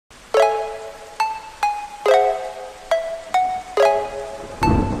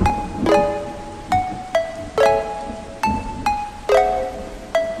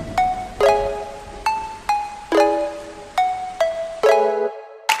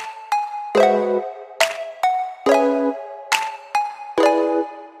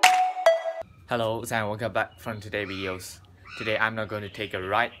Hello and welcome back from today's videos. Today I'm not going to take a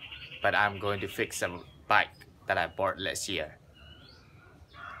ride, but I'm going to fix a bike that I bought last year.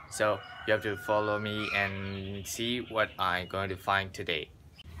 So you have to follow me and see what I'm going to find today.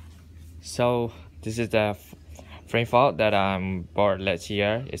 So this is the frame fault that I bought last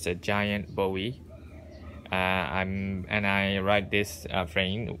year. It's a giant Bowie. I ride this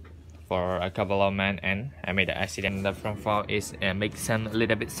frame for a couple of months and I made an accident. The front fault is make some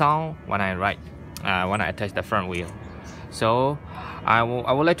little bit sound when I ride, when I attach the front wheel. So I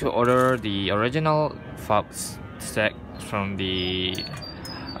would like to order the original fault set from the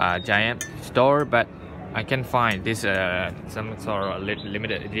giant store, but I can find this some sort of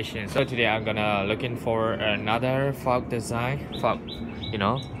limited edition. So today I'm gonna looking for another fault design, fault,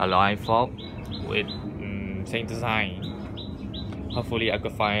 alloy fault with same design. Hopefully I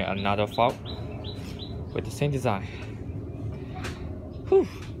could find another fault with the same design. Whew.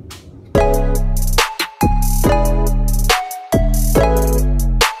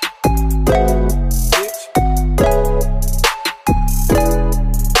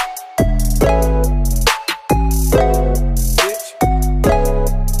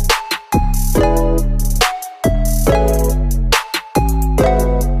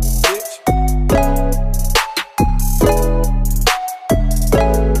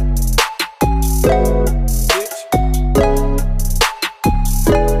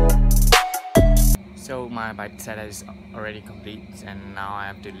 So my bike setup is already complete and now I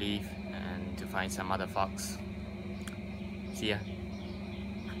have to leave and to find some other fox. See ya.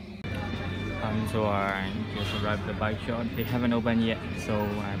 So I just arrived at the bike shop. They haven't opened yet, so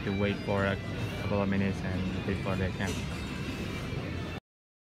I have to wait for a couple of minutes and wait for their camera.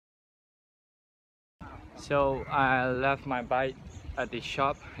 So I left my bike at the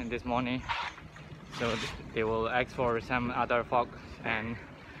shop this morning, so they will ask for some other fox, and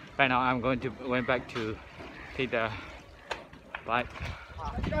right now I'm going to went back to take the bike.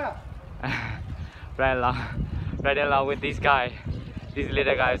 Right along with this guy. This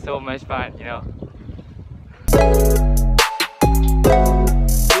little guy is so much fun,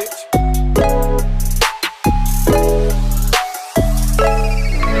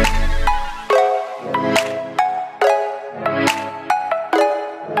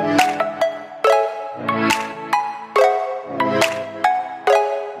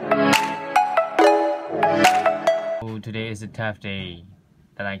 Today is a tough day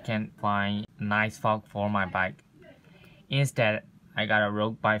that I can't find a nice fork for my bike. Instead, I got a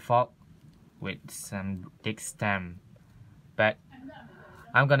rogue bike fork with some thick stem. But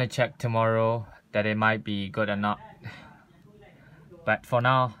I'm gonna check tomorrow that it might be good or not. But for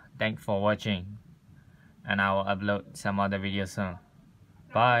now, thanks for watching, and I will upload some other videos soon.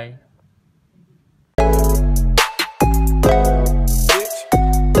 Bye.